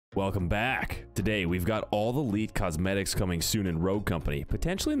Welcome back. Today we've got all the elite cosmetics coming soon in Rogue Company,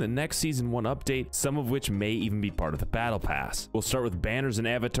 potentially in the next Season 1 update, some of which may even be part of the Battle Pass. We'll start with banners and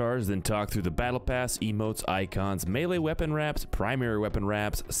avatars, then talk through the Battle Pass, emotes, icons, melee weapon wraps, primary weapon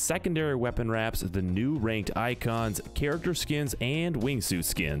wraps, secondary weapon wraps, the new ranked icons, character skins, and wingsuit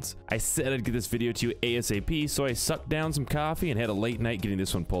skins. I said I'd get this video to you ASAP, so I sucked down some coffee and had a late night getting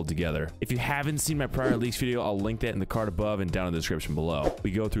this one pulled together. If you haven't seen my prior leaks video, I'll link that in the card above and down in the description below.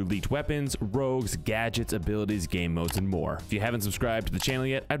 We go through leaked weapons, rogues, gadgets, abilities, game modes, and more. If you haven't subscribed to the channel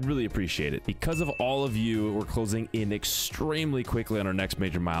yet, I'd really appreciate it. Because of all of you, we're closing in extremely quickly on our next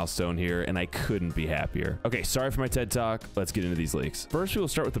major milestone here, and I couldn't be happier. Okay, sorry for my TED Talk. Let's get into these leaks. First, we will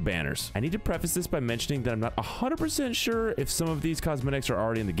start with the banners. I need to preface this by mentioning that I'm not 100% sure if some of these cosmetics are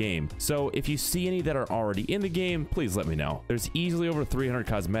already in the game. So if you see any that are already in the game, please let me know. There's easily over 300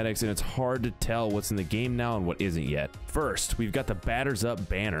 cosmetics, and it's hard to tell what's in the game now and what isn't yet. First, we've got the Batters Up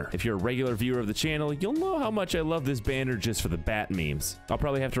banner. If you're a regular viewer of the channel, you'll know how much I love this banner just for the bat memes. I'll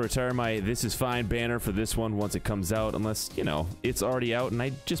probably have to retire my This Is Fine banner for this one once it comes out, unless, you know, it's already out and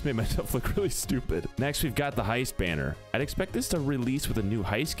I just made myself look really stupid. Next, we've got the Heist banner. I'd expect this to release with a new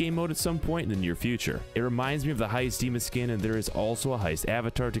Heist game mode at some point in the near future. It reminds me of the Heist Demon skin, and there is also a Heist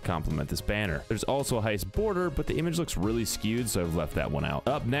avatar to complement this banner. There's also a Heist border, but the image looks really skewed, so I've left that one out.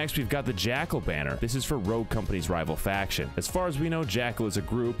 Up next, we've got the Jackal banner. This is for Rogue Company's rival faction. As far as we know, Jackal is a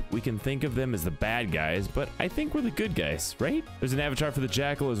group. We can think of them as the bad guys, but I think we're the good guys, right? There's an avatar for the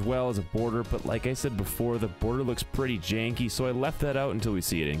Jackal as well as a border, but like I said before, the border looks pretty janky, so I left that out until we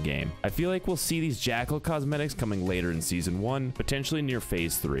see it in game. I feel like we'll see these Jackal cosmetics coming later in Season 1, potentially near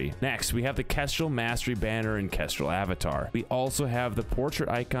Phase 3. Next, we have the Kestrel Mastery banner and Kestrel avatar. We also have the portrait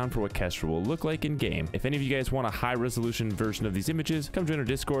icon for what Kestrel will look like in game. If any of you guys want a high-resolution version of these images, come join our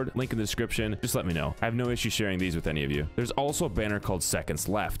Discord, link in the description. Just let me know. I have no issue sharing these with any of you. There's also a banner called Seconds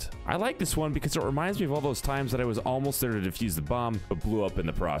Left. I like this one because it reminds me of all those times that I was almost there to defuse the bomb, but blew up in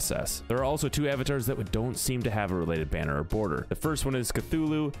the process. There are also two avatars that don't seem to have a related banner or border. The first one is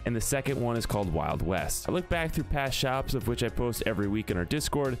Cthulhu, and the second one is called Wild West. I look back through past shops, of which I post every week in our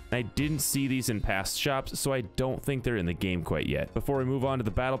Discord, and I didn't see these in past shops, so I don't think they're in the game quite yet. Before we move on to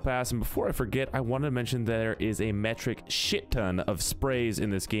the Battle Pass, and before I forget, I wanted to mention that there is a metric shit ton of sprays in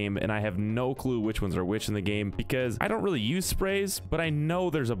this game, and I have no clue which ones are which in the game because I don't really use sprays, but I know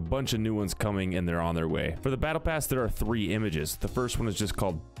there's a bunch of new ones coming and they're on their way. For the Battle Pass, there are 3 images. The first one is just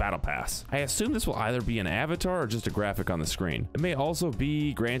called Battle Pass. I assume this will either be an avatar or just a graphic on the screen. It may also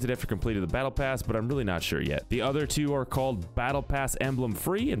be granted after completing the Battle Pass, but I'm really not sure yet. The other 2 are called Battle Pass Emblem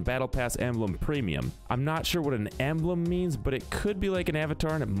Free and Battle Pass Emblem Premium. I'm not sure what an emblem means, but it could be like an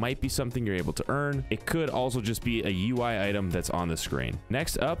avatar and it might be something you're able to earn. It could also just be a UI item that's on the screen.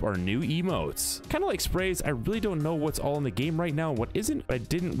 Next up are new emotes. Kind of like sprays, I really don't know what's all in the game right now and what isn't, but I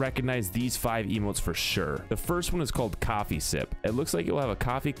didn't recognize these 5 emotes for sure. The first one is called Coffee Sip. It looks like you'll have a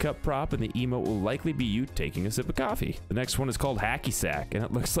coffee cup prop and the emote will likely be you taking a sip of coffee. The next one is called Hacky Sack, and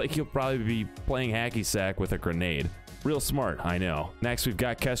it looks like you'll probably be playing Hacky Sack with a grenade. Real smart, I know. Next, we've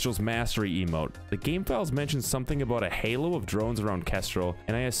got Kestrel's Mastery emote. The game files mention something about a halo of drones around Kestrel,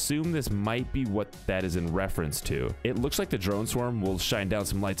 and I assume this might be what that is in reference to. It looks like the drone swarm will shine down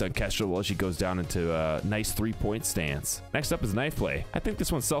some lights on Kestrel while she goes down into a nice 3-point stance. Next up is Knife Play. I think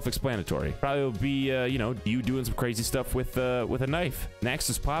this one's self-explanatory. Probably will be, you know, you doing some crazy stuff with a knife. Next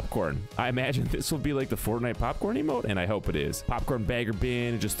is Popcorn. I imagine this will be like the Fortnite popcorn emote, and I hope it is. Popcorn bag or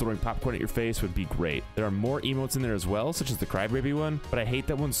bin and just throwing popcorn at your face would be great. There are more emotes in there as well, such as the Crybaby one, but I hate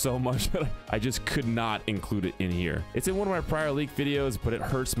that one so much that I just could not include it in here. It's in one of my prior leak videos, but it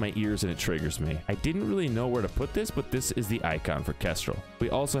hurts my ears and it triggers me. I didn't really know where to put this, but this is the icon for Kestrel. We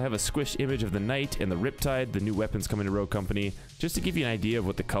also have a squished image of the Knight and the Riptide, the new weapons coming to Rogue Company, just to give you an idea of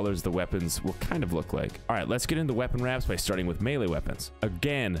what the colors of the weapons will kind of look like. All right, let's get into weapon wraps by starting with melee weapons.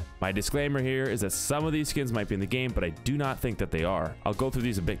 Again, my disclaimer here is that some of these skins might be in the game, but I do not think that they are. I'll go through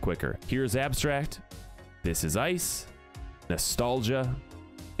these a bit quicker. Here's Abstract, this is Ice, Nostalgia,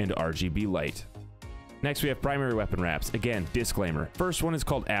 and RGB Light. Next, we have primary weapon wraps. Again, disclaimer. First one is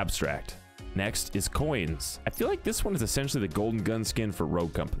called Abstract. Next is Coins. I feel like this one is essentially the Golden Gun skin for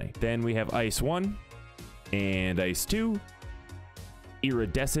Rogue Company. Then we have Ice 1 and Ice 2.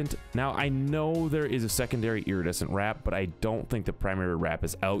 Iridescent. Now, I know there is a secondary iridescent wrap, but I don't think the primary wrap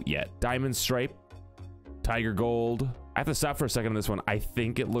is out yet. Diamond Stripe, Tiger Gold. I have to stop for a second on this one. I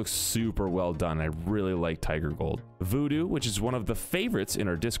think it looks super well done. I really like Tiger Gold. Voodoo, which is one of the favorites in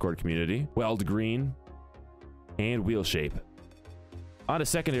our Discord community. Weld Green, and Wheel Shape. On to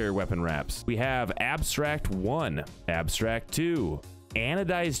secondary weapon wraps. We have Abstract 1, Abstract 2,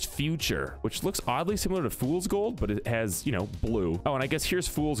 Anodized Future, which looks oddly similar to Fool's Gold, but it has, you know, blue. Oh, and I guess here's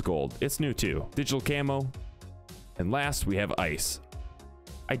Fool's Gold. It's new too. Digital camo. And last, we have Ice.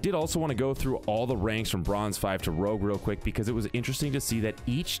 I did also want to go through all the ranks from Bronze 5 to Rogue real quick because it was interesting to see that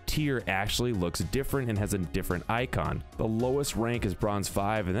each tier actually looks different and has a different icon. The lowest rank is Bronze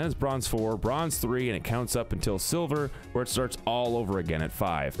 5, and then it's Bronze 4, Bronze 3, and it counts up until Silver, where it starts all over again at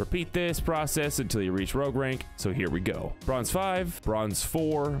 5. Repeat this process until you reach Rogue rank, so here we go. Bronze 5, Bronze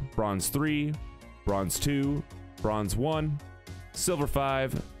 4, Bronze 3, Bronze 2, Bronze 1, Silver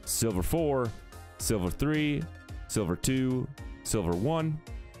 5, Silver 4, Silver 3, Silver 2, Silver 1,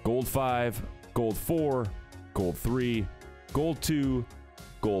 Gold 5, Gold 4, Gold 3, Gold 2,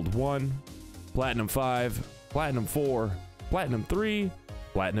 Gold 1, Platinum 5, Platinum 4, Platinum 3,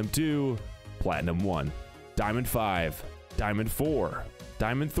 Platinum 2, Platinum 1, Diamond 5, Diamond 4,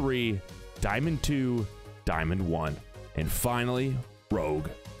 Diamond 3, Diamond 2, Diamond 1, and finally, Rogue.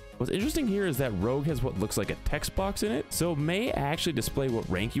 What's interesting here is that Rogue has what looks like a text box in it, so it may actually display what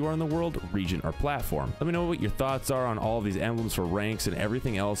rank you are in the world, region, or platform. Let me know what your thoughts are on all of these emblems for ranks and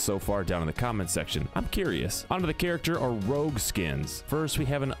everything else so far down in the comments section. I'm curious. Onto the character or Rogue skins. First, we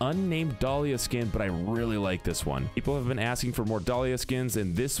have an unnamed Dahlia skin, but I really like this one. People have been asking for more Dahlia skins,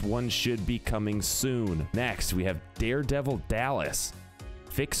 and this one should be coming soon. Next, we have Daredevil Dallas.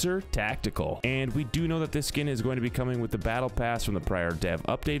 Fixer Tactical. And we do know that this skin is going to be coming with the battle pass from the prior dev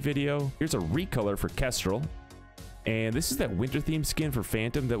update video. Here's a recolor for Kestrel. And this is that winter theme skin for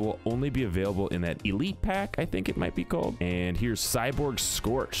Phantom that will only be available in that elite pack, I think it might be called. And here's Cyborg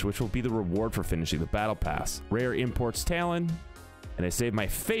Scorch, which will be the reward for finishing the battle pass. Rare imports Talon. And I saved my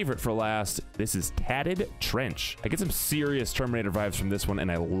favorite for last. This is Tatted Trench. I get some serious Terminator vibes from this one,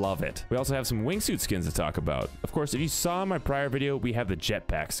 and I love it. We also have some wingsuit skins to talk about. Of course, if you saw my prior video, we have the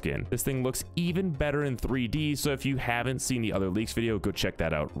jetpack skin. This thing looks even better in 3D, so if you haven't seen the other leaks video, go check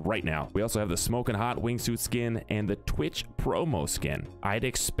that out right now. We also have the Smoking Hot wingsuit skin and the Twitch promo skin. I'd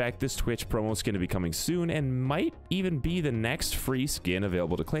expect this Twitch promo skin to be coming soon and might even be the next free skin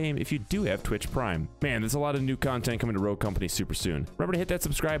available to claim if you do have Twitch Prime. Man, there's a lot of new content coming to Rogue Company super soon. Remember to hit that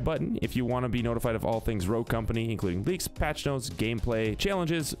subscribe button if you want to be notified of all things Rogue Company, including leaks, patch notes, gameplay,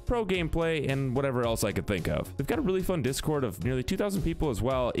 challenges, pro gameplay, and whatever else I could think of. We've got a really fun Discord of nearly 2,000 people as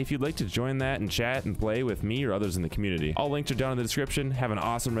well if you'd like to join that and chat and play with me or others in the community. All links are down in the description. Have an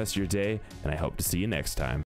awesome rest of your day, and I hope to see you next time.